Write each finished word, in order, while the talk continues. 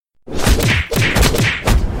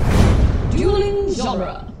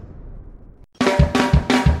genre.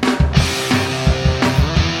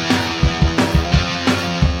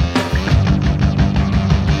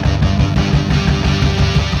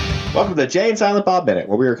 Welcome to the Jay and Silent Bob Minute,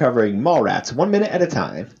 where we are covering Mallrats 1 minute at a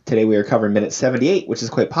time. Today we are covering minute 78, which is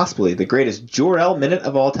quite possibly the greatest Jor-El minute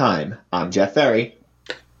of all time. I'm Jeff Ferry.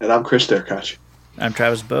 And I'm Chris Derkach. I'm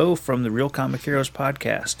Travis Bowe from the Real Comic Heroes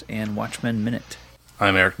podcast and Watchmen Minute.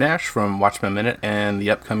 I'm Eric Nash from Watchmen Minute and the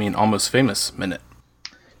upcoming Almost Famous Minute.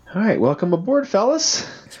 All right, welcome aboard, fellas.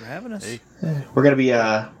 Thanks for having us. Hey. We're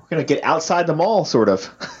gonna get outside the mall, sort of.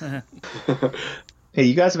 Hey,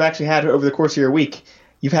 you guys have actually had over the course of your week.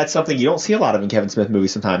 You've had something you don't see a lot of in Kevin Smith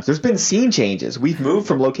movies sometimes. There's been scene changes. We've moved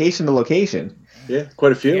from location to location. Yeah,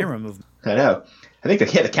 quite a few. Camera movement. I know. I think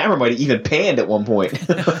the camera might have even panned at one point.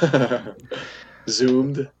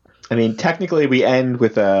 Zoomed. I mean, technically we end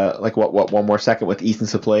with one more second with Ethan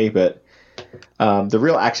Suplee, but the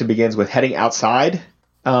real action begins with heading outside,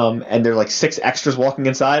 and there are like 6 extras walking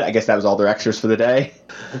inside. I guess that was all their extras for the day.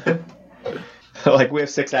 Like, we have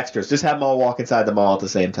 6 extras. Just have them all walk inside the mall at the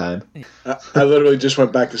same time. I literally just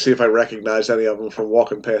went back to see if I recognized any of them from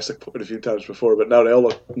walking past it quite a few times before, but no, they all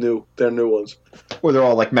look new. They're new ones. Or they're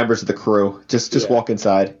all like members of the crew. Just walk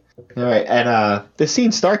inside. All right, and the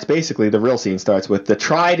scene starts basically, the real scene starts with the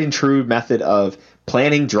tried and true method of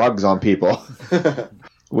planting drugs on people.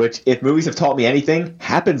 Which, if movies have taught me anything,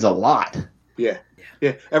 happens a lot. Yeah.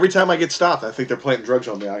 Every time I get stopped, I think they're planting drugs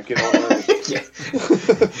on me. I get all nervous. Yeah.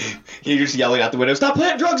 You're just yelling out the window, "Stop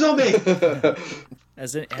planting drugs on me!"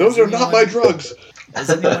 Those are not my drugs. Has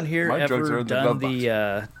anyone here My drugs are ever in the done glove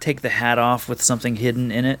the take the hat off with something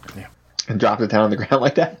hidden in it? Yeah. And drop it down on the ground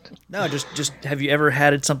like that? No, just have you ever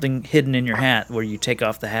had something hidden in your hat where you take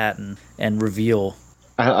off the hat and reveal?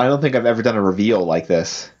 I don't think I've ever done a reveal like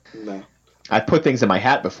this. No. I've put things in my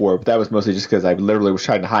hat before, but that was mostly just because I literally was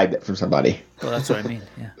trying to hide it from somebody. Well, that's what I mean.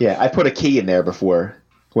 Yeah. Yeah, I put a key in there before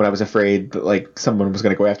when I was afraid that like someone was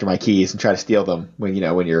going to go after my keys and try to steal them when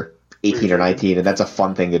you're 18 or 19, and that's a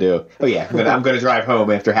fun thing to do. Oh yeah, I'm going to drive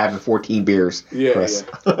home after having 14 beers, Chris.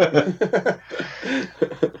 Yeah.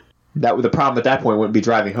 That the problem at that point wouldn't be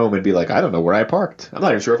driving home and be like, I don't know where I parked. I'm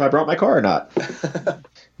not even sure if I brought my car or not.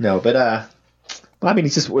 No, but I mean,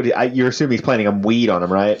 he's just you're assuming he's planning on weed on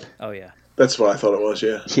him, right? Oh yeah. That's what I thought it was,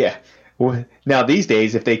 yeah. Yeah. Well, now these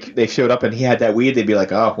days, if they showed up and he had that weed, they'd be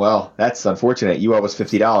like, "Oh, well, that's unfortunate. You owe us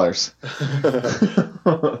 $50."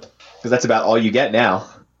 Because that's about all you get now.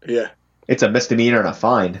 Yeah. It's a misdemeanor and a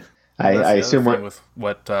fine. I assume we're with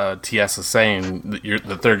what TS is saying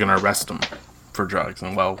that they're going to arrest him for drugs,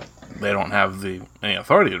 and well, they don't have any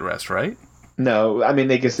authority to arrest, right? No, I mean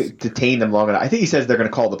they just detain them long enough. I think he says they're going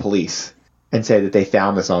to call the police and say that they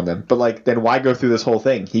found this on them. But like, then why go through this whole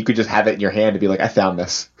thing? You could just have it in your hand and be like, "I found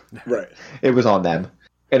this." Right. It was on them,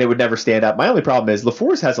 and it would never stand up. My only problem is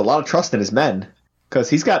LaForce has a lot of trust in his men because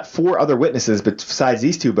he's got 4 other witnesses besides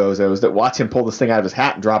these 2 bozos that watch him pull this thing out of his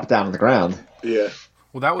hat and drop it down on the ground. Yeah.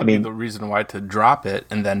 Well, that would be the reason why to drop it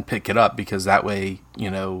and then pick it up, because that way,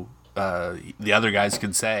 the other guys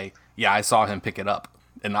could say, "Yeah, I saw him pick it up,"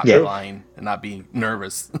 and not be lying and not be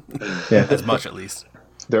nervous as much, at least.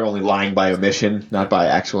 They're only lying by omission, not by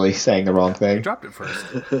actually saying the wrong thing. He dropped it first.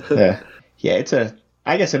 Yeah.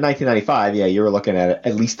 I guess in 1995, you were looking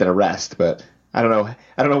at least an arrest, but I don't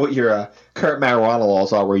know what your current marijuana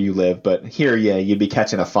laws are where you live, but here, you'd be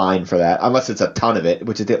catching a fine for that, unless it's a ton of it,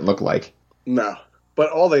 which it didn't look like. No.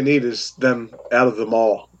 But all they need is them out of the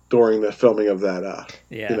mall during the filming of that,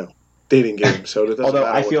 dating game. So it doesn't Although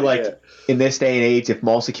matter I feel like in this day and age, if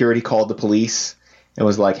mall security called the police and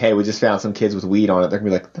was like, "Hey, we just found some kids with weed on it," they're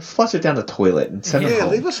going to be like, "Flush it down the toilet and send them home."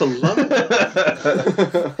 Leave us alone.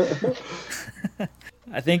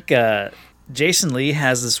 I think Jason Lee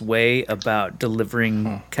has this way about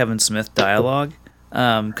delivering Kevin Smith dialogue,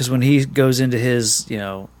 because when he goes into his,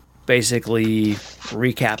 basically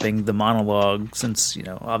recapping the monologue, since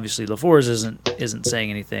obviously LaForce isn't saying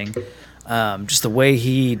anything, just the way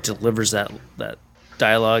he delivers that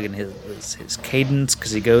dialogue and his cadence,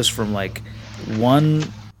 because he goes from like one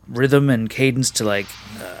rhythm and cadence to like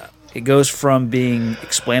it goes from being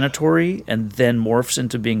explanatory and then morphs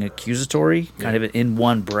into being accusatory, kind of in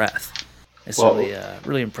one breath. It's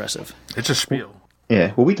really impressive. It's a spiel.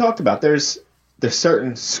 Yeah. Well, we talked about there's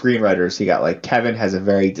certain screenwriters. You got like Kevin has a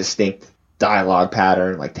very distinct dialogue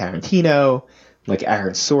pattern, like Tarantino, like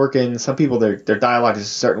Aaron Sorkin. Some people their dialogue is a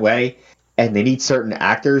certain way, and they need certain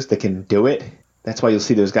actors that can do it. That's why you'll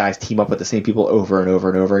see those guys team up with the same people over and over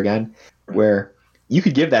and over again. Where you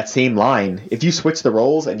could give that same line if you switch the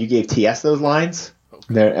roles and you gave TS those lines.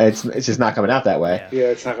 It's just not coming out that way. Yeah,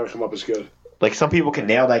 it's not going to come up as good. Like some people can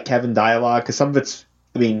nail that Kevin dialogue because some of it's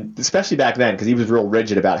I mean, especially back then, because he was real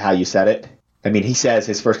rigid about how you said it. I mean, he says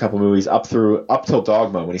his first couple movies up till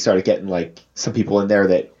Dogma, when he started getting like some people in there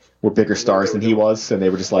that were bigger stars than he was, and they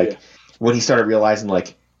were just like, when he started realizing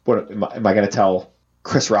like, what am I going to tell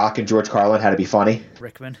Chris Rock and George Carlin how to be funny?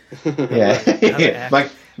 Rickman. Yeah. Am I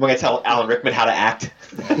going to tell Alan Rickman how to act?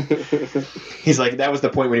 He's like, that was the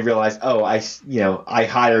point when he realized, oh, I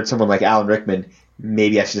hired someone like Alan Rickman.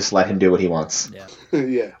 Maybe I should just let him do what he wants. Yeah.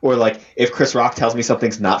 Yeah. Or like, if Chris Rock tells me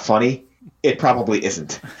something's not funny, it probably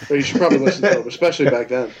isn't. Well, you should probably listen to him, especially back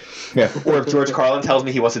then. Yeah. Or if George Carlin tells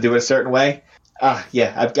me he wants to do it a certain way,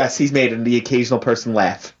 yeah, I guess he's made the occasional person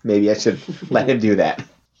laugh. Maybe I should let him do that.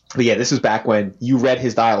 But yeah, this was back when you read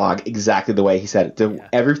his dialogue exactly the way he said it.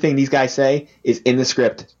 Everything these guys say is in the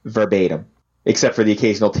script verbatim, except for the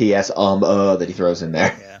occasional TS, that he throws in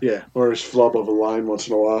there. Yeah, or his flub of a line once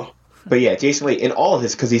in a while. But yeah, Jason Lee, in all of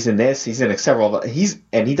his, because he's in this, he's in several,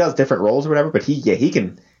 and he does different roles or whatever, but he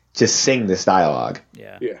can just sing this dialogue.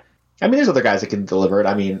 Yeah. I mean, there's other guys that can deliver it.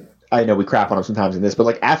 I mean, I know we crap on him sometimes in this, but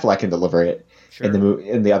like Affleck can deliver it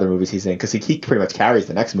in the other movies he's in, because he pretty much carries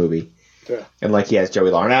the next movie. Yeah. And like he has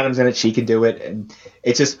Joey Lauren Adams in it, she can do it, and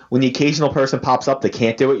it's just when the occasional person pops up that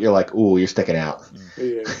can't do it, you're like, ooh, you're sticking out.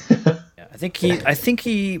 Yeah. I think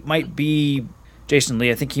he might be Jason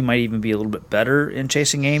Lee. I think he might even be a little bit better in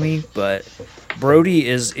Chasing Amy, but Brody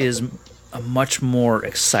is a much more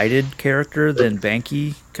excited character than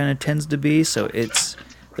Banky kind of tends to be. So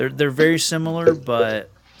they're very similar,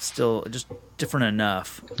 but still just different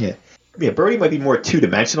enough. Yeah. Yeah, Brody might be more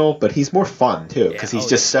two-dimensional, but he's more fun, too, because he's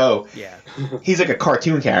just so... Yeah. He's like a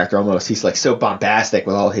cartoon character, almost. He's like so bombastic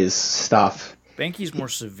with all his stuff. Banky's more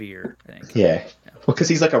severe, I think. Yeah. Well, because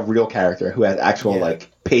he's like a real character who has actual,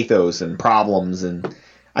 like, pathos and problems, and...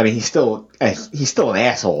 I mean, he's still an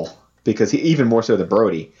asshole, because even more so than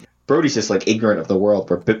Brody. Brody's just, like, ignorant of the world,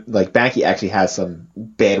 but, like, Banky actually has some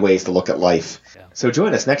bad ways to look at life. Yeah. So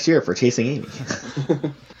join us next year for Chasing Amy.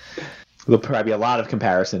 There'll probably be a lot of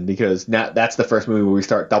comparison, because now that's the first movie where we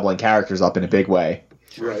start doubling characters up in a big way.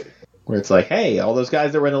 Right. Where it's like, hey, all those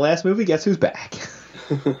guys that were in the last movie, guess who's back?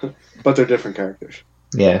 But they're different characters.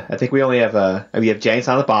 Yeah, I think we only have we have Jay and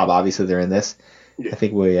Silent Bob, obviously they're in this. Yeah. I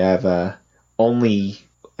think we have I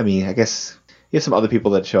guess you have some other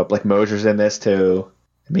people that show up, like Mosier's in this too.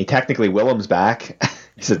 I mean, technically Willem's back.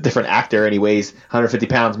 He's a different actor and he weighs 150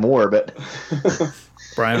 pounds more, but...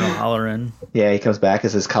 Brian O'Halloran. Yeah, he comes back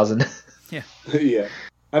as his cousin. Yeah. Yeah.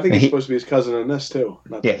 I think he's supposed to be his cousin in this too.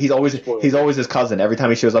 He's always his cousin. Every time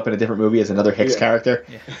he shows up in a different movie as another Hicks character.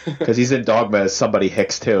 Because he's in Dogma as somebody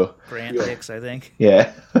Hicks too. Grant Hicks, I think.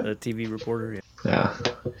 Yeah. The TV reporter. Yeah.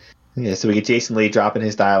 Yeah, so we get Jason Lee dropping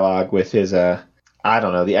his dialogue with his I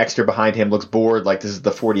don't know, the extra behind him looks bored, like this is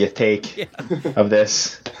the 40th take of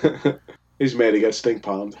this. He's mad he got stink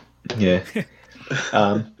palmed. Yeah.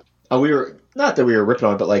 Not that we were ripping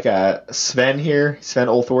on, but like Sven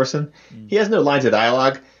Ole Thorsen, he has no lines of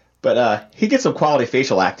dialogue, but he gets some quality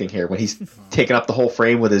facial acting here when he's taking up the whole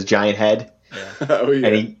frame with his giant head. Yeah. Oh,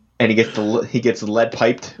 yeah. And he gets lead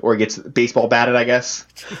piped, or he gets baseball batted, I guess.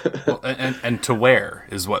 Well, and to where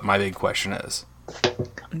is what my big question is.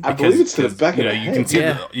 I believe it's to the back of the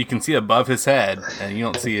head. You can see above his head, and you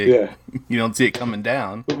don't see it. Yeah. You don't see it coming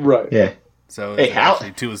down. Right. Yeah. So it's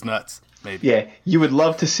actually to his nuts, maybe. Yeah. You would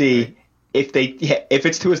love to see. If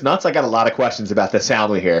it's to his nuts, I got a lot of questions about the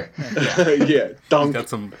sound we hear. Yeah, dunk. He's got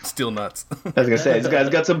some steel nuts. I was gonna say, this guy's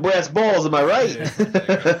got some brass balls. Am I right?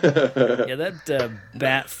 Yeah, that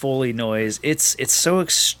bat Foley noise. It's so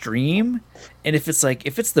extreme, and if it's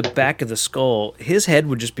the back of the skull, his head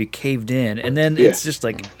would just be caved in, and then it's just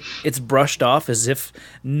like it's brushed off as if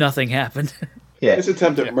nothing happened. Yeah, it's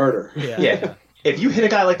attempted murder. Yeah. If you hit a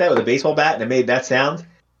guy like that with a baseball bat and it made that sound,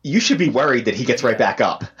 you should be worried that he gets right back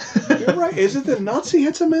up. You're right. Is it the nuts he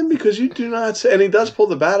hits him in? Because you do not... And he does pull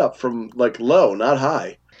the bat up from, like, low, not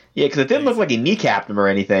high. Yeah, because it didn't look like he kneecapped him or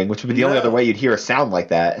anything, which would be the only other way you'd hear a sound like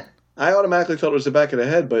that. I automatically thought it was the back of the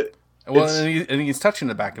head, but... Well, and he's touching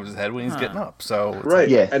the back of his head when he's getting up, so... Right,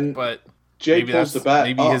 yeah. But Jay pulls the bat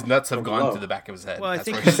maybe his nuts have gone to the back of his head. Well, I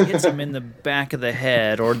think he hits him in the back of the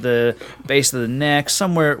head or the base of the neck,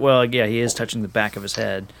 somewhere... Well, yeah, he is touching the back of his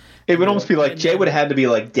head. It would almost be like Jay would have had to be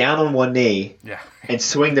like down on one knee and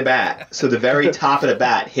swing the bat. So the very top of the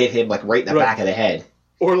bat hit him like right in the back of the head.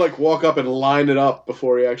 Or like walk up and line it up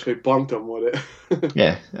before he actually bumped him with it.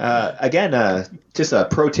 Yeah. Again, just a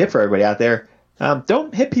pro tip for everybody out there.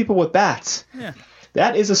 Don't hit people with bats. Yeah.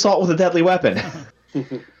 That is assault with a deadly weapon.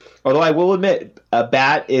 Although I will admit, a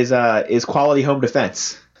bat is quality home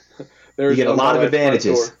defense. You get a lot of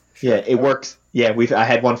advantages. Yeah, it works. Yeah, I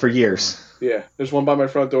had one for years. Yeah, there's one by my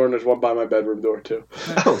front door and there's one by my bedroom door too.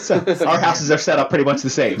 Oh, so our houses are set up pretty much the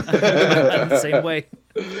same. The same way.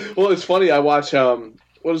 Well, it's funny. I watch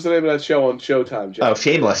what is the name of that show on Showtime, Jeff? Oh,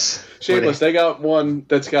 Shameless. Shameless. They got one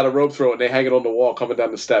that's got a rope through it, and they hang it on the wall coming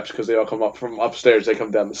down the steps because they all come up from upstairs. They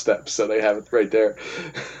come down the steps, so they have it right there.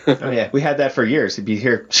 Oh, yeah. We had that for years. It'd be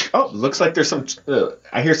here, oh, looks like there's some,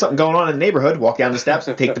 I hear something going on in the neighborhood. Walk down the steps,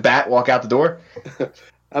 take the bat, walk out the door.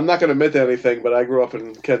 I'm not going to admit to anything, but I grew up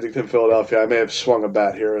in Kensington, Philadelphia. I may have swung a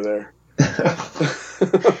bat here or there.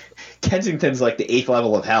 Kensington's like the 8th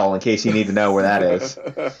level of hell, in case you need to know where that is.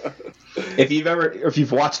 If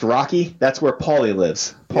you've watched Rocky, that's where Paulie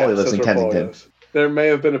lives. Paulie lives in Kensington. There may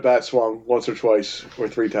have been a bat swung once or twice or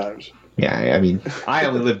 3 times. Yeah, I mean, I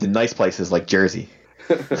only lived in nice places like Jersey.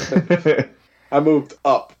 I moved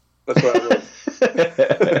up. That's where I lived.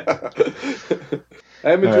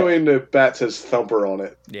 I am enjoying the bat says Thumper on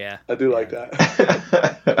it. Yeah. I do like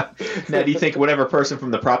that. Now, do you think whatever person from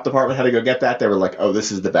the prop department had to go get that, they were like, oh,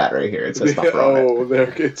 this is the bat right here. It says Thumper on it. Oh,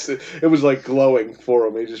 there, it was like glowing for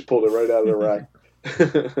him. He just pulled it right out of the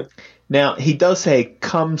rack. Now, he does say,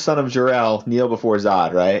 come son of Jor-El, kneel before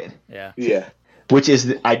Zod, right? Yeah. Yeah. Which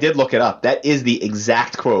is, I did look it up. That is the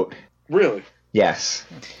exact quote. Really? Yes.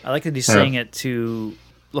 I like that he's saying it to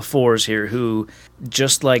LaForce here, who,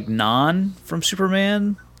 just like Non from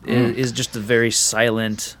Superman, is just a very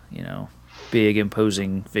silent, big,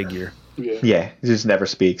 imposing figure. Yeah, he just never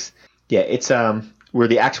speaks. Yeah, it's where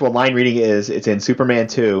the actual line reading is, it's in Superman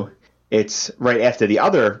 2. It's right after the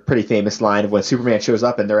other pretty famous line of when Superman shows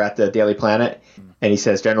up and they're at the Daily Planet, and he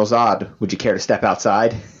says, General Zod, would you care to step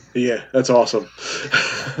outside? Yeah, that's awesome.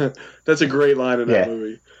 That's a great line in that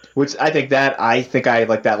movie. Which I think I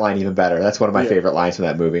like that line even better. That's one of my favorite lines from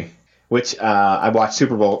that movie. Which I watched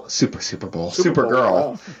Supergirl.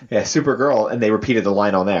 Wow. Yeah, Supergirl, and they repeated the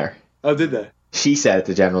line on there. Oh, did they? She said it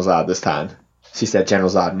to General Zod this time. She said, General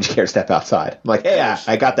Zod, would you care to step outside? I'm like, hey,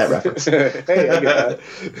 I got that reference. Hey, I got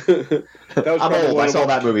that. I'm old. I saw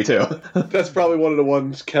that movie, too. That's probably one of the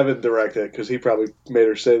ones Kevin directed, because he probably made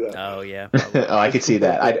her say that. Oh, yeah. Oh, I could see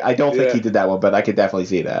that. I don't think he did that one, but I could definitely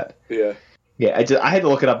see that. Yeah. Yeah, I had to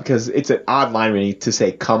look it up because it's an odd line reading to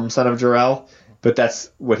say, come, son of Jor-El, but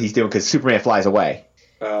that's what he's doing because Superman flies away.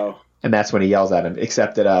 Oh. And that's when he yells at him,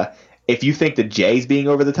 except that if you think that Jay's being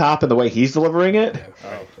over the top in the way he's delivering it,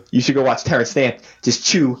 you should go watch Terrence Stamp just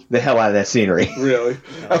chew the hell out of that scenery. Really?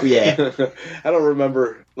 Oh, yeah. I don't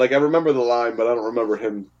remember. I remember the line, but I don't remember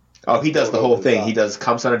him. Oh, he does the whole thing. He does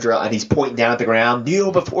come, son of Jor-El, and he's pointing down at the ground,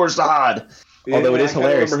 kneel before Zod. Yeah, although it is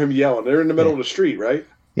hilarious. I remember him yelling. They're in the middle of the street, right?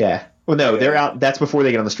 Yeah. Well, no, they're out. That's before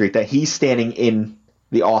they get on the street. That he's standing in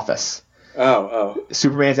the office. Oh.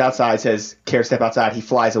 Superman's outside, says, care to step outside. He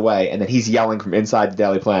flies away, and then he's yelling from inside the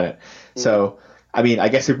Daily Planet. So, I mean, I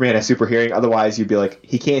guess Superman has super hearing. Otherwise, you'd be like,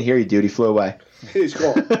 he can't hear you, dude. He flew away. He's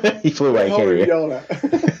gone. He flew away. He can't hear you. Yelling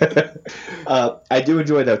at? I do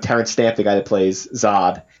enjoy, though, Terrence Stamp, the guy that plays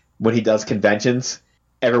Zod, when he does conventions,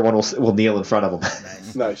 everyone will kneel in front of him.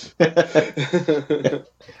 Nice. I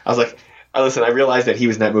was like, listen, I realized that he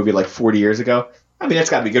was in that movie like 40 years ago. I mean, that's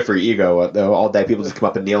got to be good for your ego, though. All day people just come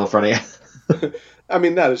up and kneel in front of you. I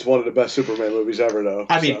mean, that is one of the best Superman movies ever, though.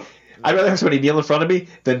 I mean, I'd rather have somebody kneel in front of me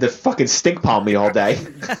than to fucking stink palm me all day.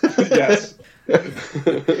 Yes.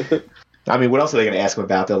 I mean, what else are they going to ask him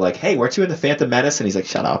about? They're like, hey, weren't you in the Phantom Menace? And he's like,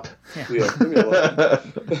 shut up. Yeah, leave me alone.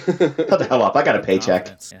 Shut the hell up. I got a paycheck.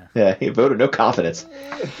 Yeah, he voted no confidence.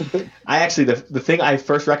 I actually, the thing I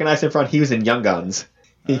first recognized him from, he was in Young Guns.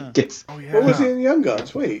 He gets. Oh, yeah. What was he in Young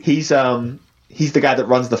Guns? Wait. He's the guy that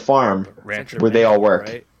runs the farm Rancher where they all work.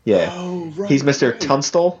 Right? Yeah. Oh, right. He's Mr.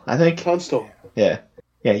 Tunstall, I think. Tunstall. Yeah.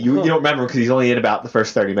 Yeah, you don't remember him because he's only in about the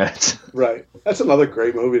first 30 minutes. Right. That's another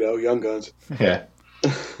great movie, though, Young Guns. Yeah.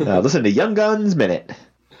 Listen to Young Guns Minute.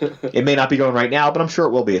 It may not be going right now, but I'm sure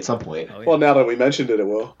it will be at some point. Oh, yeah. Well, now that we mentioned it, it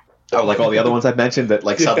will. Oh, like all the other ones I've mentioned that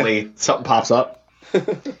suddenly something pops up?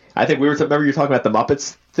 I think remember you were talking about the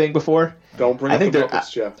Muppets thing before? Don't bring up the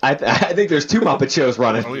Muppets, Jeff. I think there's 2 Muppet shows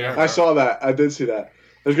running. Oh, yeah. I saw that. I did see that.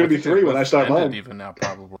 There's going to be 3 when I start mine. Even now,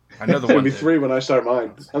 probably. I know the There's going one. to be 3 when I start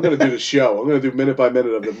mine. I'm going to do the show. I'm going to do minute by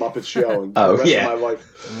minute of the Muppet show and the rest of my life.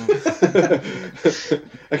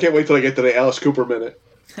 I can't wait till I get to the Alice Cooper minute.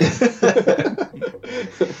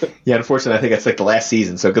 Yeah, unfortunately, I think it's like the last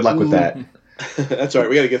season, so good luck with that. That's all right.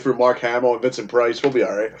 We got to get through Mark Hamill and Vincent Price. We'll be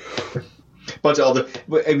all right. Bunch of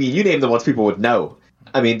I mean, you name the ones people would know.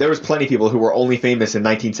 I mean, there was plenty of people who were only famous in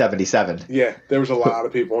 1977. Yeah, there was a lot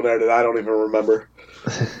of people in there that I don't even remember.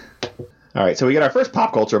 All right, so we get our first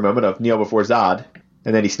pop culture moment of kneel before Zod,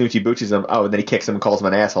 and then he snoochie booches him. Oh, and then he kicks him and calls him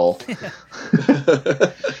an asshole.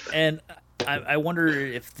 And I wonder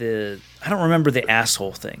if I don't remember the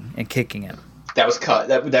asshole thing and kicking him. That was cut.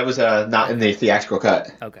 That was not in the theatrical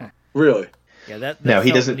cut. Okay. Really? Yeah, that no, he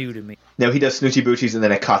felt doesn't. New to me. No, he does Snoochie Boochies, and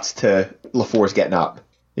then it cuts to LaFour's getting up.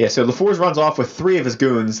 Yeah, so LaFour's runs off with 3 of his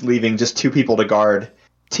goons, leaving just 2 people to guard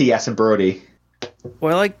T.S. and Brody.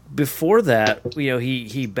 Well, like before that,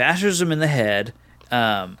 he bashes him in the head.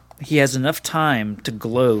 He has enough time to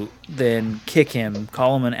gloat, then kick him,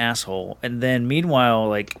 call him an asshole, and then meanwhile,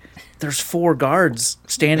 like, there's 4 guards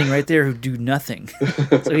standing right there who do nothing.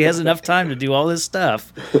 So he has enough time to do all his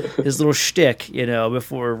stuff, his little shtick,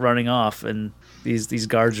 before running off, and these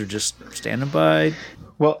guards are just standing by.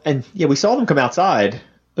 Well, and yeah, we saw them come outside.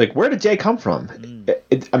 Like, where did Jay come from?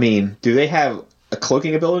 I mean, do they have a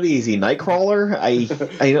cloaking ability? Is he Nightcrawler? I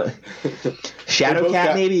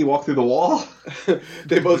Shadowcat maybe? He walked through the wall?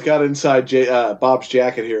 They both got inside Bob's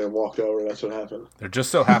jacket here and walked over. That's what happened. There just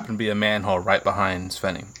so happened to be a manhole right behind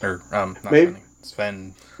Svenning. Or, not maybe,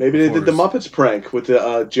 Sven. Maybe they did the Muppets prank with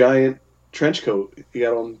the giant trench coat he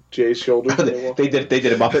got on Jay's shoulders. They did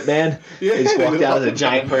a Muppet Man? Yeah, they just walked out as a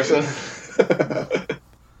giant person?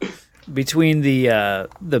 Between the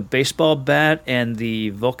baseball bat and the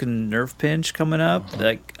Vulcan nerve pinch coming up,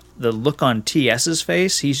 like the look on TS's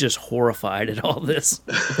face, he's just horrified at all this.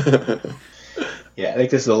 Yeah, I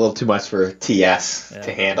think this is a little too much for TS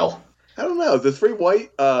to handle. I don't know. The 3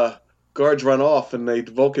 white guards run off and they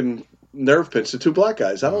Vulcan nerve pinch the 2 black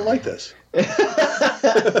guys. I don't like this.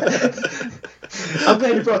 I'm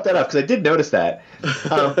glad you brought that up because I did notice that.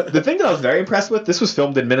 The thing that I was very impressed with, this was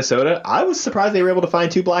filmed in Minnesota. I was surprised they were able to find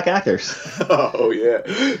 2 black actors. Oh, yeah.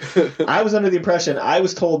 I was under the impression, I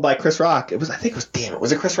was told by Chris Rock, was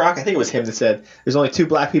it Chris Rock? I think it was him that said, there's only 2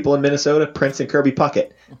 black people in Minnesota, Prince and Kirby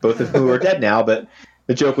Puckett, both of whom are dead now, but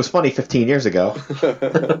the joke was funny 15 years ago.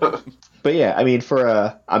 But yeah, I mean, for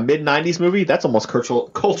a mid-90s movie, that's almost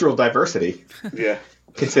cultural diversity. Yeah.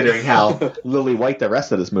 Considering how lily white the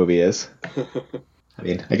rest of this movie is. I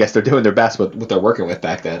mean, I guess they're doing their best with what they're working with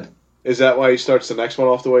back then. Is that why he starts the next one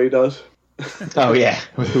off the way he does? Oh, yeah,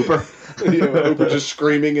 with Hooper. Yeah, with Hooper just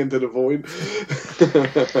screaming into the void.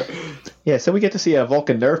 Yeah, so we get to see a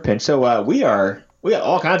Vulcan nerve pinch. So we got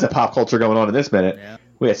all kinds of pop culture going on in this minute. Yeah.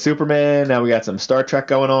 We got Superman, now we got some Star Trek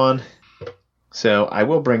going on. So I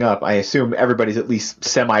will bring up, I assume everybody's at least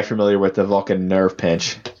semi-familiar with the Vulcan nerve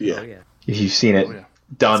pinch. Yeah. Oh, yeah. If you've seen it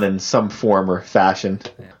done in some form or fashion.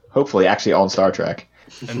 Yeah. Hopefully actually on Star Trek.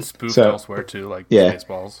 And spoofed elsewhere too, like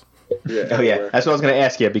Spaceballs. Yeah. Oh yeah, that's what I was going to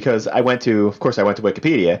ask you because I went to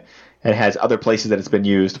Wikipedia and it has other places that it's been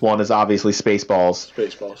used. One is obviously Spaceballs.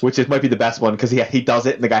 Which might be the best one because he does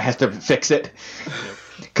it and the guy has to fix it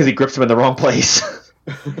because he grips him in the wrong place.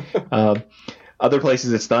 Other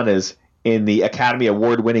places it's done is in the Academy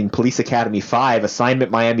Award-winning Police Academy 5,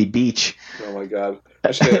 Assignment Miami Beach. Oh my God.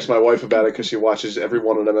 I should ask my wife about it because she watches every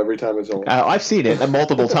one of them every time it's on. I've seen it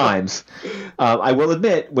multiple times. I will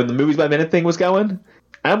admit, when the Movies by Minute thing was going,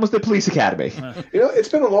 I almost did Police Academy. It's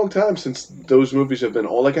been a long time since those movies have been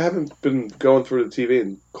on. Like, I haven't been going through the TV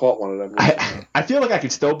and caught one of them. I feel like I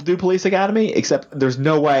could still do Police Academy, except there's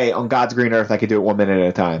no way on God's green earth I could do it 1 minute at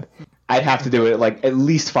a time. I'd have to do it like at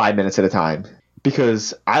least 5 minutes at a time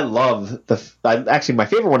because I love actually my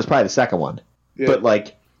favorite one is probably the second one. Yeah. But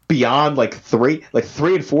like beyond like 3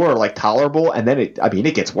 and 4 are like tolerable, and then it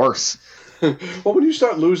gets worse. Well, when you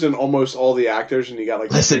start losing almost all the actors and you got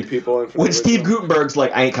like 3 people in for when Steve Guttenberg's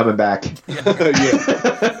like, I ain't coming back. Yeah.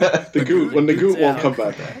 When the Goot won't come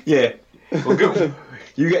back. Yeah. Well, Goot,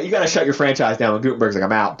 you got to shut your franchise down when Guttenberg's like,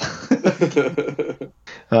 I'm out.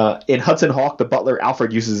 In Hudson Hawk, the butler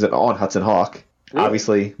Alfred uses it on Hudson Hawk. Really?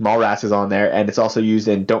 Obviously, Mallrats is on there, and it's also used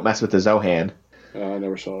in Don't Mess with the Zohan. I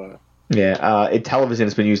never saw that. Yeah, in television,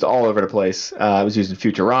 it's been used all over the place. It was used in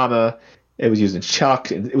Futurama. It was used in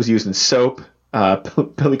Chuck. It was used in Soap.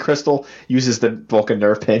 Billy Crystal uses the Vulcan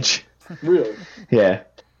nerve pinch. Really? Yeah.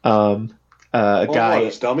 Guy.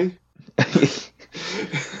 What, dummy?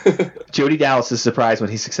 Jody Dallas is surprised when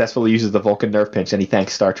he successfully uses the Vulcan nerve pinch, and he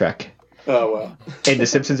thanks Star Trek. Oh, wow. In the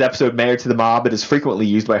Simpsons episode Married to the Mob, it is frequently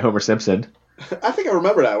used by Homer Simpson. I think I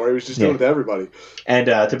remember that, where he was just doing it to everybody. And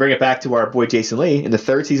to bring it back to our boy Jason Lee, in the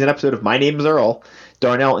 3rd season episode of My Name is Earl,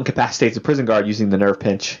 Darnell incapacitates a prison guard using the nerve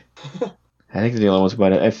pinch. I think they're the only ones who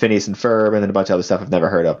might have, and Phineas and Ferb, and then a bunch of other stuff I've never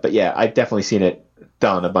heard of. But yeah, I've definitely seen it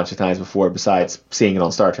done a bunch of times before, besides seeing it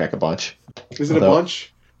on Star Trek a bunch. Is it a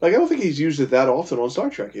bunch? Like, I don't think he's used it that often on Star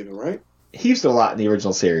Trek even, right? He used it a lot in the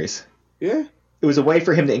original series. Yeah? It was a way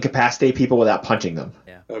for him to incapacitate people without punching them.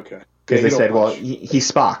 Yeah. Okay. Because they said, well,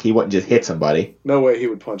 he's Spock. He wouldn't just hit somebody. No way he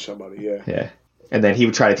would punch somebody, yeah. Yeah. And then he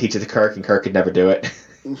would try to teach it to Kirk, and Kirk could never do it.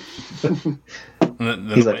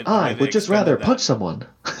 He's like, I would just rather punch someone.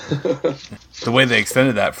 The way they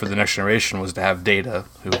extended that for the Next Generation was to have Data,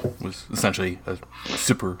 who was essentially a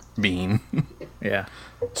super being. Yeah.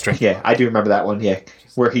 Strength. Yeah, I do remember that one. Yeah,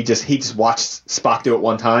 where he just watched Spock do it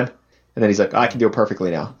one time, and then he's like, I can do it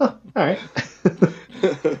perfectly now. Huh, all right.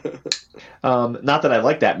 Not that I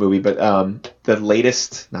like that movie, but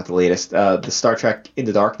the Star Trek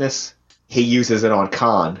Into Darkness, he uses it on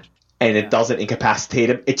Khan, and it doesn't incapacitate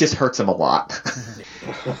him. It just hurts him a lot,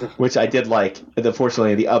 which I did like.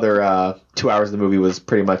 Unfortunately, the other 2 hours of the movie was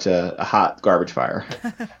pretty much a hot garbage fire.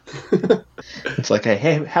 It's like,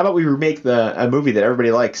 hey, how about we remake a movie that everybody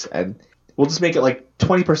likes, and we'll just make it like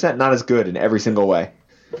 20% not as good in every single way.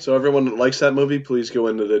 So everyone that likes that movie, please go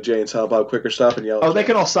into the Jay and Silent Bob Quicker Stop and yell. Oh, they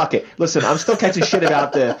can all suck it. Listen, I'm still catching shit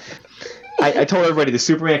about the... I told everybody the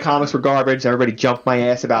Superman comics were garbage. Everybody jumped my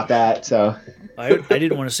ass about that, so... I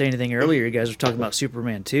didn't want to say anything earlier. You guys were talking about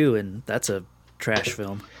Superman 2, and that's a trash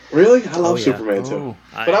film. Really? I love Superman 2.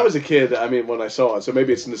 But I was a kid, when I saw it, so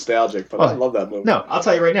maybe it's nostalgic, but I love that movie. No, I'll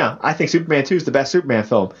tell you right now. I think Superman 2 is the best Superman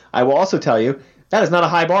film. I will also tell you, that is not a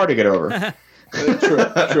high bar to get over.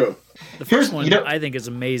 True. The first one, I think, is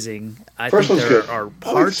amazing. I think there are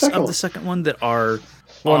parts of the second one that are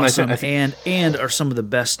awesome and are some of the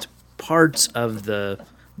best parts of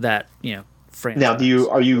that franchise. Now,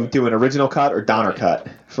 are you doing original cut or Donner cut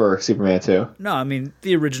for Superman 2? No, I mean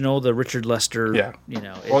the original, the Richard Lester. Yeah.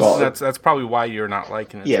 Well, that's probably why you're not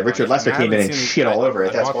liking it. Yeah, Richard Lester came in and shit all over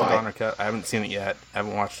it. That's why. The Donner cut. I haven't seen it yet. I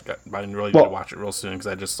haven't watched it. I really need to watch it real soon because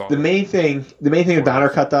I just saw the main thing the Donner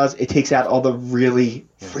cut does. It takes out all the really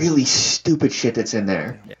really stupid shit that's in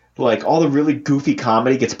there. Yeah. Like all the really goofy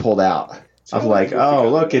comedy gets pulled out. Of like, oh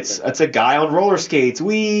look, it's a guy on roller skates.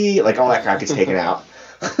 Like all that crap gets taken out.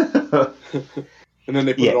 And then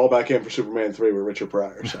they put it all back in for Superman 3 with Richard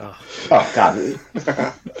Pryor. So. Oh, God.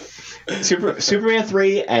 Superman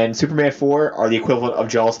 3 and Superman 4 are the equivalent of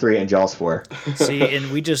Jaws 3 and Jaws 4. See,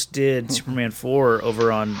 and we just did Superman 4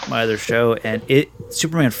 over on my other show, and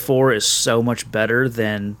Superman 4 is so much better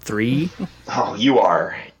than 3. Oh, you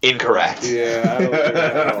are incorrect. Yeah, I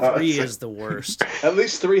don't know. 3 is the worst. At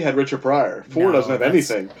least 3 had Richard Pryor. 4 doesn't have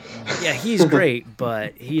anything. Yeah, he's great,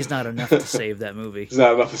 but he's not enough to save that movie. He's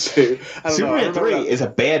not enough to save. Superman 3 is a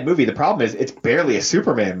bad movie. The problem is it's barely a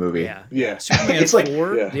Superman movie. Yeah. Superman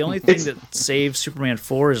 4, the only thing that saves Superman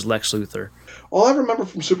 4 is Lex Luthor. All I remember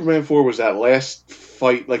from Superman 4 was that last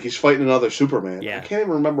fight, like he's fighting another Superman. Yeah. I can't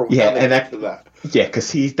even remember what after that. Yeah, because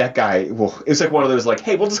he's that guy. Well, it was like one of those, like,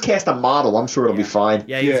 hey, we'll just cast a model. I'm sure it'll be fine.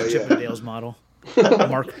 Yeah, he's Chip and Dale's model.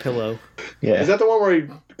 Mark Pillow. Yeah. Is that the one where he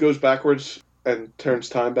goes backwards and turns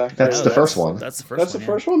time back? That's the first one. That's the first That's one. The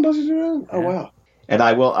first one? Does he do that? Oh, wow. And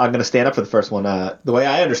I'm going to stand up for the first one. The way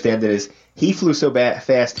I understand it is he flew so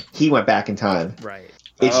fast, he went back in time. Right.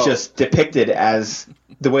 It's just depicted as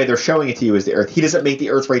the way they're showing it to you is the Earth. He doesn't make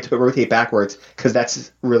the Earth rotate backwards because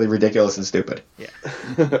that's really ridiculous and stupid. Yeah.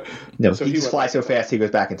 No, so he just flies so fast he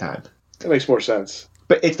goes back in time. That makes more sense.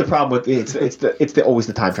 But it's the problem with it's always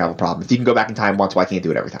the time travel problem. If you can go back in time once, why can't you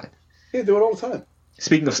do it every time? Yeah, do it all the time.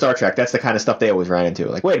 Speaking of Star Trek, that's the kind of stuff they always ran into.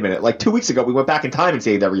 Like, wait a minute, like 2 weeks ago we went back in time and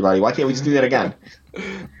saved everybody. Why can't we just do that again?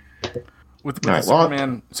 With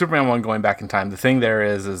Superman 1 going back in time, the thing there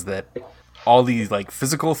is that all these like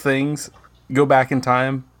physical things go back in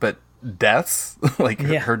time, but deaths, like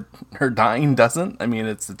her dying doesn't. I mean,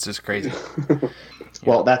 it's just crazy.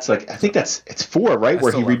 Well, that's like I think it's 4, right?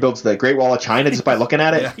 Where he rebuilds the Great Wall of China just by looking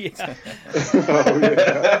at it. Yeah.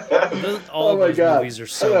 Oh my God! Movies are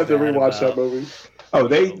so I have to rewatch that movie. Oh,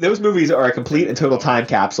 those movies are a complete and total time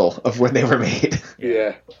capsule of when they were made.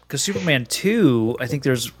 Yeah. Because Superman 2, I think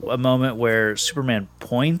there's a moment where Superman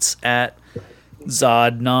points at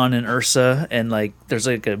Zod, Non, and Ursa, and like there's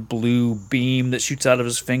like a blue beam that shoots out of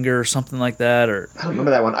his finger or something like that. Or I don't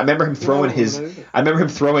remember that one. I remember him throwing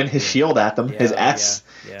his shield at them, his S.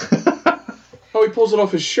 Yeah. Oh, he pulls it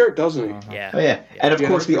off his shirt, doesn't he? Yeah. Oh yeah. And of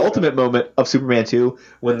course, the ultimate moment of Superman 2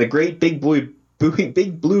 when the great big blue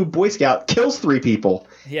Boy Scout kills 3 people.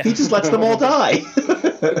 Yeah. He just lets them all die.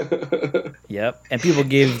 Yep. And people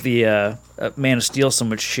gave the Man of Steel so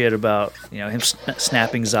much shit about him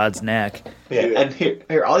snapping Zod's neck. Yeah. And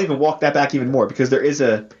here I'll even walk that back even more because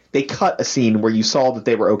they cut a scene where you saw that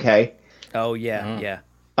they were okay. Oh yeah,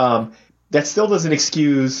 yeah. That still doesn't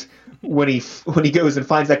excuse when he goes and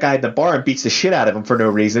finds that guy in the bar and beats the shit out of him for no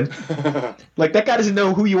reason. Like that guy doesn't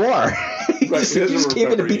know who you are. He just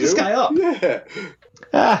came in and beat this guy up.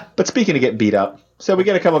 Yeah. But speaking of getting beat up, so we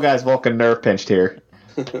get a couple guys Vulcan nerve pinched here.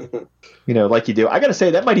 Like you do. I gotta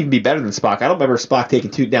say that might even be better than Spock. I don't remember Spock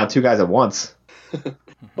taking down 2 guys at once.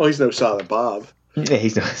 Well, he's no Silent Bob. Yeah,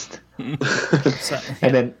 he's not. So,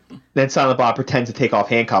 And then then Silent Bob pretends to take off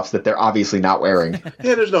handcuffs that they're obviously not wearing.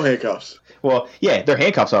 Yeah, there's no handcuffs. Well, yeah, they're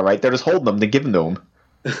handcuffs, all right. They're just holding them to give them to him.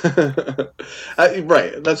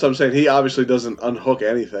 Right, that's what I'm saying. He obviously doesn't unhook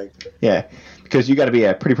anything. Yeah, because you got to be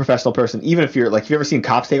a pretty professional person. Even if you're like, if you ever seen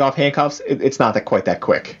cops take off handcuffs, it's not quite that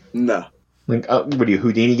quick. No. Like, what are you,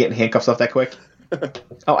 Houdini, getting handcuffs off that quick?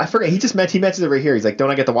 Oh, I forgot. He mentions it right here. He's like,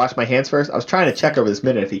 "Don't I get to wash my hands first?" I was trying to check over this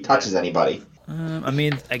minute if he touches anybody. I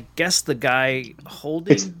mean, I guess the guy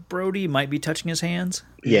holding Brody might be touching his hands.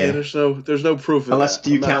 Yeah, there's no proof. Unless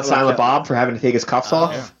do you count Silent Bob for having to take his cuffs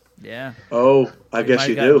off? Yeah. Oh, I guess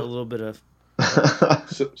you do. A little bit of.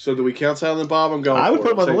 So do we count Silent Bob? I'm going. I would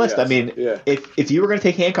put him on the list. Yes. I mean, if you were going to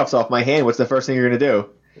take handcuffs off my hand, what's the first thing you're going to do?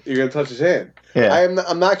 You're going to touch his hand. Yeah.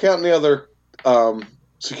 I'm not counting the other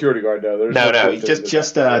security guard though. No,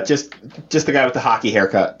 just the guy with the hockey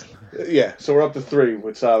haircut. Yeah. So we're up to 3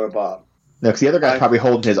 with Silent Bob. No, because the other guy's probably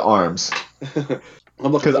holding his arms.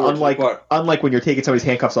 Because unlike when you're taking somebody's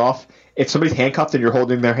handcuffs off, if somebody's handcuffed and you're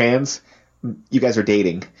holding their hands, you guys are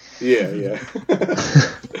dating. Yeah.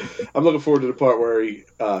 I'm looking forward to the part where he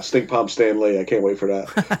stink palms Stan Lee. I can't wait for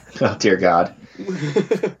that. Oh dear God,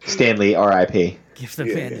 Stan Lee, R.I.P. Give the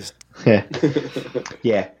bandage. Yeah.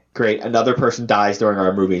 Yeah, great. Another person dies during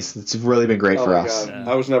our movies. It's really been great for us. God.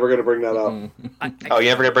 I was never going to bring that up. Oh,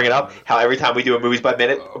 you're never going to bring it up? How every time we do a Movies by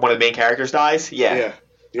Minute, one of the main characters dies? Yeah.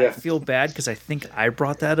 I feel bad because I think I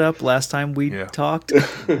brought that up last time we talked.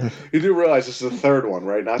 You do realize this is the third one,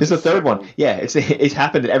 right? This is the third one. Yeah, it's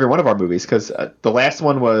happened in every one of our movies because the last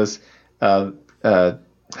one was, oh God,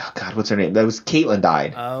 what's her name? That was Caitlin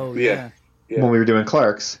died. Oh, yeah. When we were doing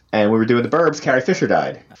Clerks, and we were doing The Burbs, Carrie Fisher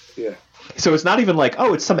died. Yeah. So it's not even like,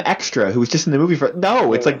 oh, it's some extra who was just in the movie for.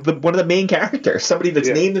 No, it's like one of the main characters, somebody that's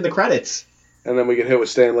named in the credits. And then we get hit with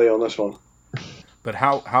Stan Lee on this one. But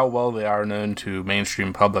how well they are known to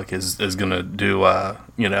mainstream public is going to do,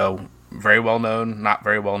 very well known, not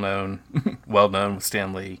very well known, well known with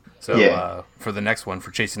Stan Lee. So for the next one,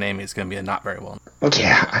 for Chasing Amy, it's going to be a not very well known.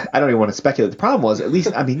 Yeah, I don't even want to speculate. The problem was,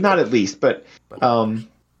 not at least, but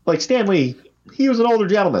like Stan Lee, he was an older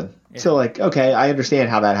gentleman. Yeah. So like, okay, I understand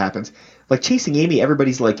how that happens. Like Chasing Amy,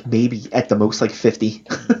 everybody's like maybe at the most like 50.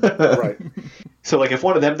 Right. So like if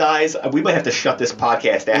one of them dies, we might have to shut this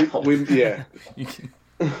podcast down.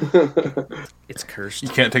 It's cursed. You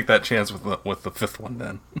can't take that chance with the fifth one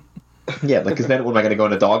then. Yeah, like because then what am I going to go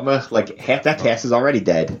into Dogma? Like half that cast is already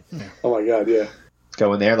dead. Yeah. Oh my God, yeah.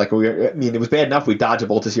 Go in there like it was bad enough we dodged a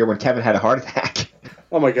bullet this year when Kevin had a heart attack.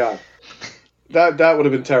 Oh my God. That would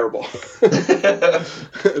have been terrible.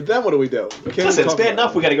 Then what do we do? Listen, it's bad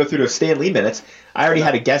enough we got to go through those Stan Lee minutes. I already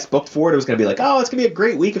had a guest booked for it. It was going to be like, oh, it's going to be a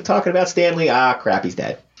great week of talking about Stan Lee. Ah, crap, he's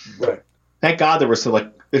dead. Right. Thank God there's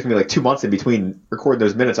going to be like 2 months in between recording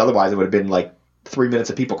those minutes. Otherwise, it would have been like 3 minutes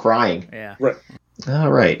of people crying. Yeah. Right. All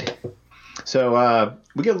right. So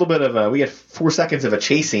we get a little bit of we get 4 seconds of a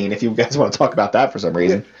chase scene. If you guys want to talk about that for some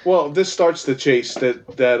reason. Yeah. Well, this starts the chase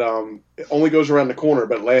that only goes around the corner,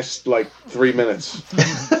 but lasts like 3 minutes.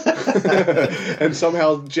 And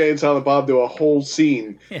somehow Jay and Silent Bob do a whole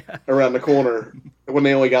scene around the corner when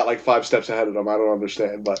they only got like 5 steps ahead of them. I don't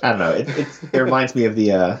understand, but I don't know. It reminds me of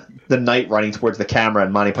the knight running towards the camera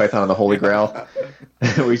in Monty Python and the Holy Grail,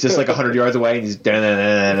 where he's just like 100 yards away and he's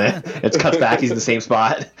it cuts back. He's in the same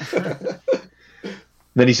spot.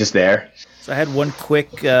 Then he's just there. So I had one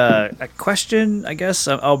quick a question. I guess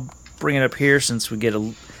I'll bring it up here since we get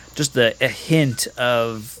just a hint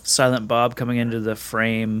of Silent Bob coming into the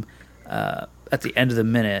frame at the end of the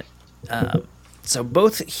minute. So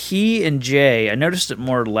both he and Jay, I noticed it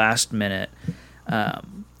more last minute.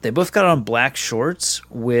 They both got on black shorts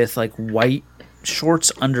with like white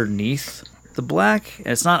shorts underneath the black. And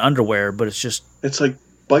it's not underwear, but it's like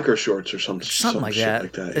biker shorts or something like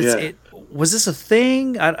that. Yeah. Was this a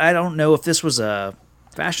thing? I don't know if this was a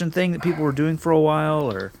fashion thing that people were doing for a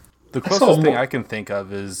while or. The closest thing I can think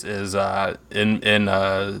of is in just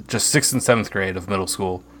 6th and 7th grade of middle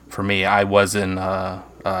school. For me, I was in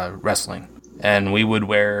wrestling, and we would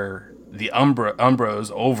wear the Umbros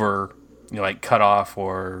over, like cut off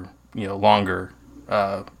or longer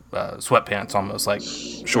sweatpants, almost like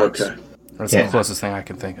shorts. Okay. That's the closest thing I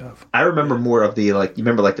can think of. I remember more of the you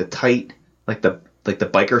remember like the tight the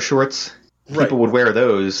biker shorts. Right. People would wear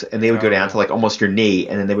those, and they would go down to like almost your knee,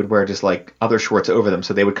 and then they would wear just like other shorts over them,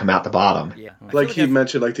 so they would come out the bottom. Yeah, like he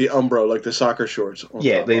mentioned, like the Umbro, like the soccer shorts.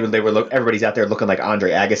 Yeah, they were everybody's out there looking like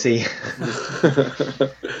Andre Agassi.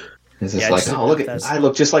 It's just like, oh, look I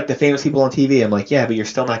look just like the famous people on TV. I'm like, yeah, but you're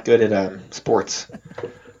still not good at sports.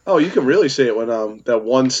 Oh, you can really see it when that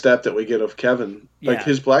one step that we get of Kevin. Like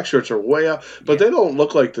his black shorts are way out, but they don't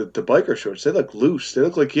look like the biker shorts. They look loose. They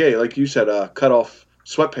look like like you said, cut off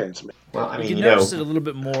sweatpants, man. Well, I mean, you notice it a little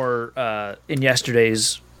bit more in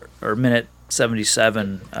yesterday's or minute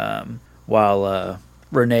 77 while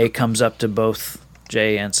Renee comes up to both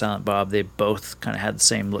Jay and Silent Bob. They both kind of had the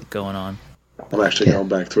same look going on. I'm actually going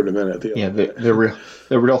back through the minute.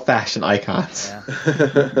 The real fashion icons.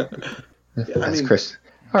 Yeah. That's Chris.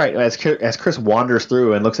 All right, as Chris wanders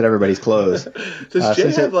through and looks at everybody's clothes. Does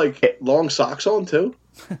Jay have like long socks on too?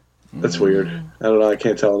 That's weird. I don't know. I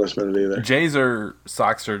can't tell in this minute either. Jay's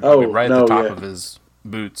socks are right at the top of his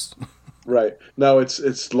boots. Right. No,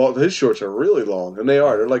 it's long. His shorts are really long, and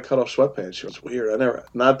they're like cut off sweatpants shorts. It's weird.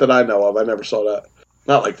 Not that I know of. I never saw that.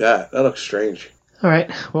 Not like that. That looks strange. All right.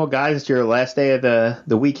 Well, guys, it's your last day of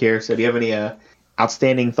the week here. So, do you have any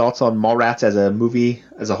outstanding thoughts on Mallrats as a movie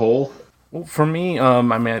as a whole? Well, for me, I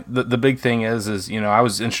mean, the big thing is I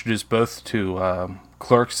was introduced both to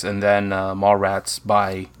Clerks and then Mallrats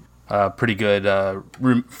by pretty good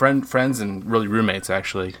friends and really roommates,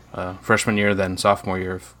 actually. Freshman year, then sophomore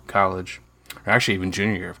year of college. Or actually even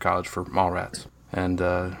junior year of college for Mallrats. And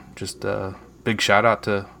just big shout out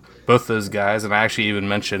to both those guys. And I actually even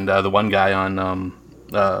mentioned the one guy on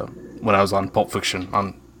when I was on Pulp Fiction,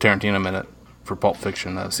 on Tarantino Minute for Pulp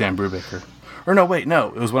Fiction, Sam Brubaker. Or no, it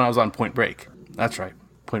was when I was on Point Break. That's right,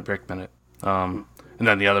 Point Break Minute. And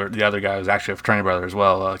then the other guy was actually a fraternity brother as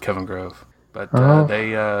well, Kevin Grove. But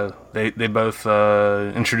they both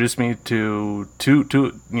introduced me to two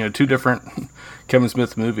different Kevin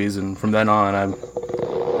Smith movies, and from then on, I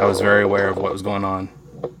was very aware of what was going on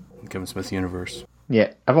in the Kevin Smith universe.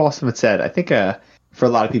 Yeah, I've also said I think for a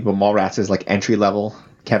lot of people, Mallrats is like entry level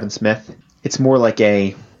Kevin Smith. It's more like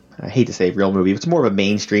I hate to say real movie, but it's more of a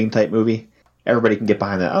mainstream type movie. Everybody can get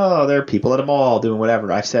behind that. Oh, there are people at a mall doing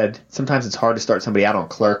whatever. I've said sometimes it's hard to start somebody out on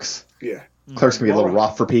Clerks. Yeah. Clerks can be a little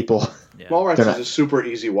rough for people. Yeah. Mallrats is a super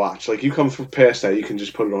easy watch. Like, you come past that, you can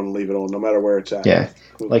just put it on and leave it on, no matter where it's at. Yeah.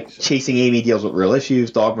 Like, Chasing Amy deals with real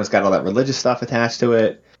issues. Dogma's got all that religious stuff attached to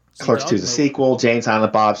it. Clerks 2 is a sequel. Jay and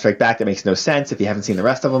Silent Bob Strike Back. That makes no sense if you haven't seen the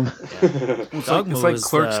rest of them. Dogma like was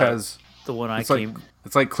Clerks has the one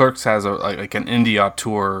It's like Clerks has like an indie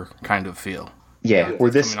auteur kind of feel. Yeah, where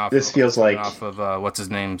this feels like off of what's his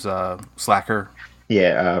name's Slacker.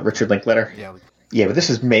 Yeah, Richard Linklater. Yeah, but this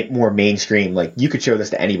is more mainstream. Like, you could show this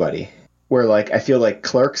to anybody. Where, like, I feel like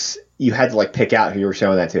Clerks, you had to like pick out who you were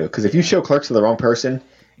showing that to. Because if you show Clerks to the wrong person,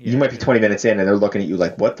 you might be 20 minutes in and they're looking at you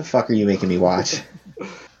like, "What the fuck are you making me watch?"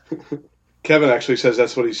 Kevin actually says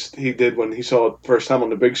that's what he did when he saw it first time on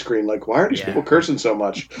the big screen. Like, why are these people cursing so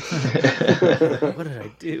much? What did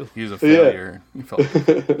I do? He was a failure. Yeah. He felt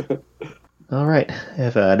All right.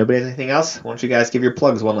 If nobody has anything else, why don't you guys give your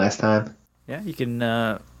plugs one last time? Yeah, you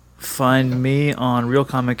can find me on Real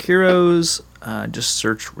Comic Heroes. Just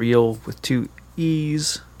search Real with 2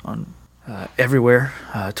 E's on everywhere.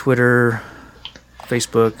 Twitter,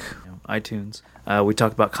 Facebook, iTunes. We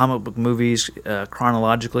talk about comic book movies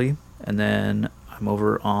chronologically, and then I'm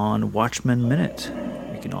over on Watchmen Minute.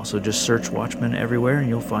 You can also just search Watchmen everywhere, and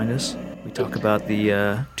you'll find us. We talk about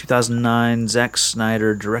the 2009 Zack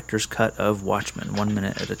Snyder director's cut of Watchmen, 1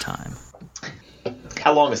 minute at a time.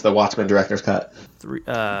 How long is the Watchmen director's cut?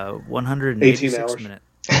 186 hours. minutes.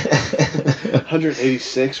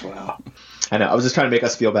 186. Wow. I know. I was just trying to make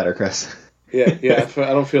us feel better, Chris. Yeah. I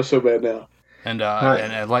don't feel so bad now. And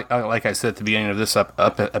like I said at the beginning of this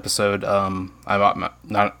episode, I'm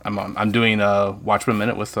doing Watchmen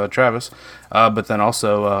Minute with Travis, but then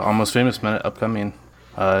also Almost Famous Minute upcoming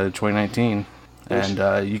 2019,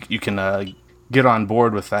 and you can get on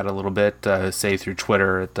board with that a little bit, say through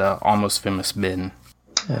Twitter at Almost Famous Min.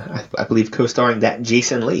 I believe co-starring that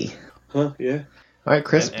Jason Lee. Huh? Yeah. All right,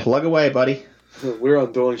 Chris, plug away, buddy. We're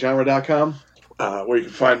on duelinggenre.com, where you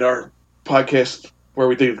can find our podcast where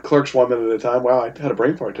we do Clerks 1 minute at a time. Wow, I had a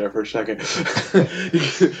brain fart there for a second.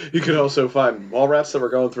 You can also find Mallrats that we're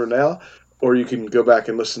going through now, or you can go back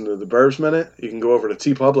and listen to the Burbs Minute. You can go over to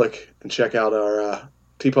TeePublic and check out our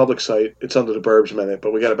TeePublic site. It's under the Burbs Minute,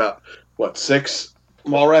 but we got about, 6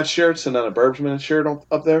 Mallrats shirts and then a Burbs Minute shirt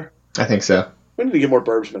up there? I think so. We need to get more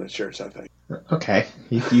Burbs Minute shirts, I think. Okay,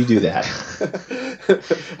 you do that.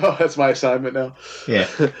 Oh, that's my assignment now. Yeah.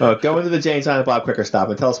 Go into the Jay and Silent Bob Quicker Stop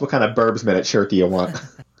and tell us what kind of Burbs Minute shirt do you want.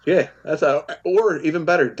 Yeah, or even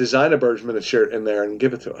better, design a Burbs Minute shirt in there and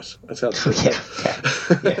give it to us. That sounds good.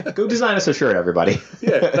 Yeah. Go design us a shirt, everybody.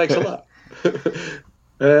 Yeah, thanks a lot.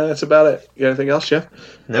 That's about it. You got anything else, Jeff?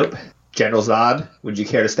 Nope. General Zod, would you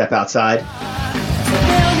care to step outside?